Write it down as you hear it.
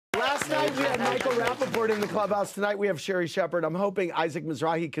Last night we had Michael Rappaport in the clubhouse. Tonight we have Sherry Shepherd. I'm hoping Isaac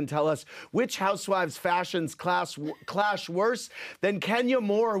Mizrahi can tell us which housewives' fashions clash worse than Kenya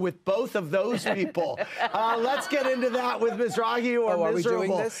Moore with both of those people. Let's get into that with Mizrahi or Miserable. Are we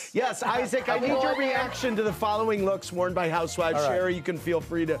doing this? Yes, Isaac, I need your reaction to the following looks worn by housewives. All right. Sherry, you can feel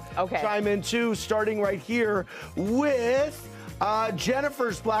free to chime in too, starting right here with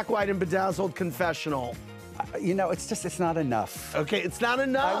Jennifer's black, white, and bedazzled confessional. You know, it's not enough. Okay, it's not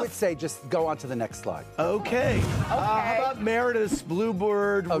enough. I would say just go on to the next slide. Okay. How about Meredith's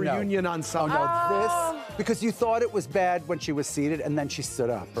Bluebird reunion ensemble? Oh, no, this, because you thought it was bad when she was seated and then she stood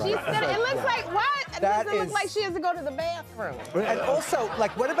up, right? She stood, it looks like, what? Does it look like she has to go to the bathroom? And also,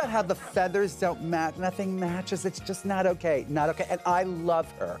 like, what about how the feathers don't match? Nothing matches. It's just not okay. Not okay. And I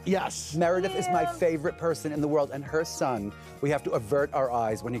love her. Yes. Meredith is my favorite person in the world. And her son, we have to avert our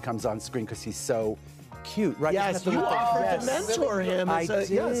eyes when he comes on screen because he's so cute, right? Yes, you offered to mentor him. I did.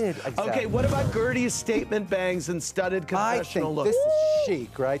 Yes. Exactly. Okay, what about Guerdy's statement bangs and studded confessional look? This is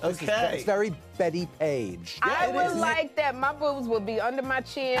chic, right? This Okay. it's very Bettie Page. I would like that. My boobs would be under my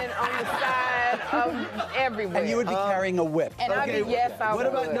chin, on the side, everywhere. And you would be carrying a whip. And I would, yes, I would. What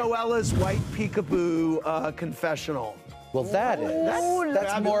about Noella's white peekaboo confessional? Well,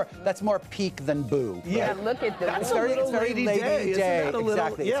 that's more peak than boo. Yeah, look at this. That's It's very Lady Day. Isn't that a little,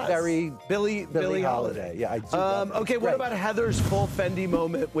 Exactly. Yes. It's very Billie Holiday. Yeah, I do. Okay, what about Heather's full Fendi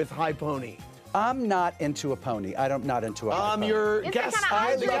moment with high pony? I'm not into a pony. I'm not into a pony. Your guest.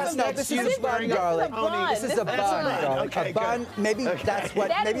 This is a bun, darling. This is a bun, darling. Okay, a bun. Maybe that's what.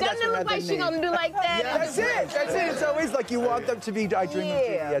 That maybe that's doesn't what look like she's gonna do like that. That's it. That's it. It's always like you want them to be. I dream of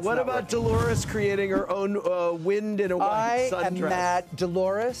Judy. What about Dolores creating her own wind in a white sundress? I am mad.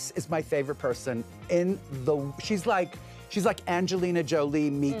 Dolores is my favorite person in the. She's like Angelina Jolie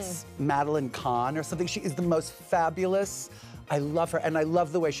meets Madeline Kahn or something. She is the most fabulous. I love her, and I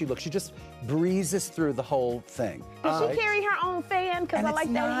love the way she looks. She just breezes through the whole thing. Does she carry her own fan? Because I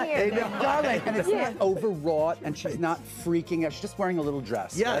like that hair. Darling, and it's not overwrought, and she's not freaking out. She's just wearing a little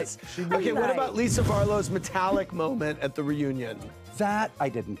dress. Yes. Right? Okay, what about Lisa Barlow's metallic moment at the reunion? That I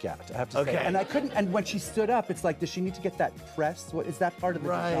didn't get, I have to say. And I couldn't, and when she stood up, it's like, does she need to get that press? What, is that part of the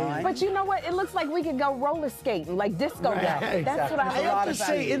design? But you know what? It looks like we could go roller skating, like disco dancing. That's what I have to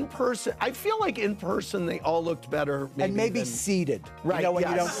say, in person, I feel like in person they all looked better. Maybe seated. Right, you know, when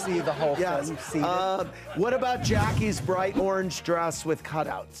you don't see the whole thing seated. What about Jackie's bright orange dress with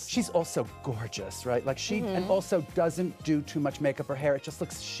cutouts? She's also gorgeous, right? Like and also doesn't do too much makeup. Her hair, it just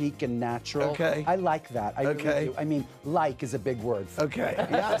looks chic and natural. Okay. I like that. I really do. I mean, like is a big word. Okay,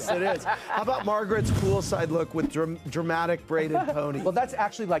 yes, it is. How about Margaret's poolside look with dramatic braided pony? Well, that's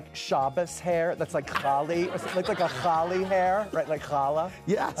actually like Shabbos hair. That's like Chali, or something, like a Chali hair, right? Like challah.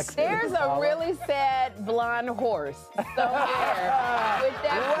 Yes. Like there's a really sad blonde horse somewhere with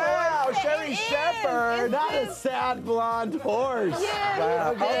that. Wow, Sherry Shepherd. Not a sad blonde horse. Yeah,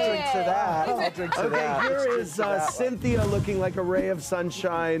 wow, I'll drink to that. I'll drink to that. Okay, here is Cynthia looking like a ray of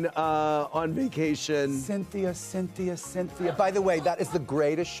sunshine on vacation. Cynthia. By the way, that is the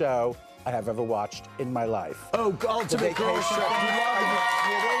greatest show I have ever watched in my life. Oh, Ultimate Girl Show. Are you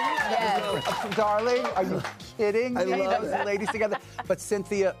kidding? Yes. Darling, are you kidding? I love those ladies together. But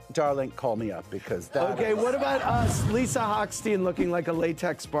Cynthia, darling, call me up because that Okay, what about us? Lisa Hochstein looking like a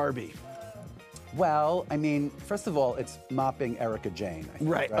latex Barbie. Well, I mean, first of all, it's mopping Erica Jane. I think,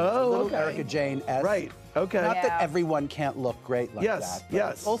 right. Oh, okay. Erica Jane-esque. Right. Okay. Not that everyone can't look great like that.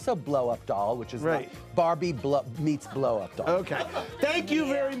 Yes. It's also blow-up doll, which is like Barbie meets blow-up doll. Okay. Thank you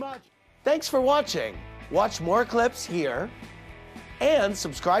very much. Thanks for watching. Watch more clips here and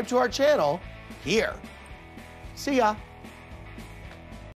subscribe to our channel here. See ya.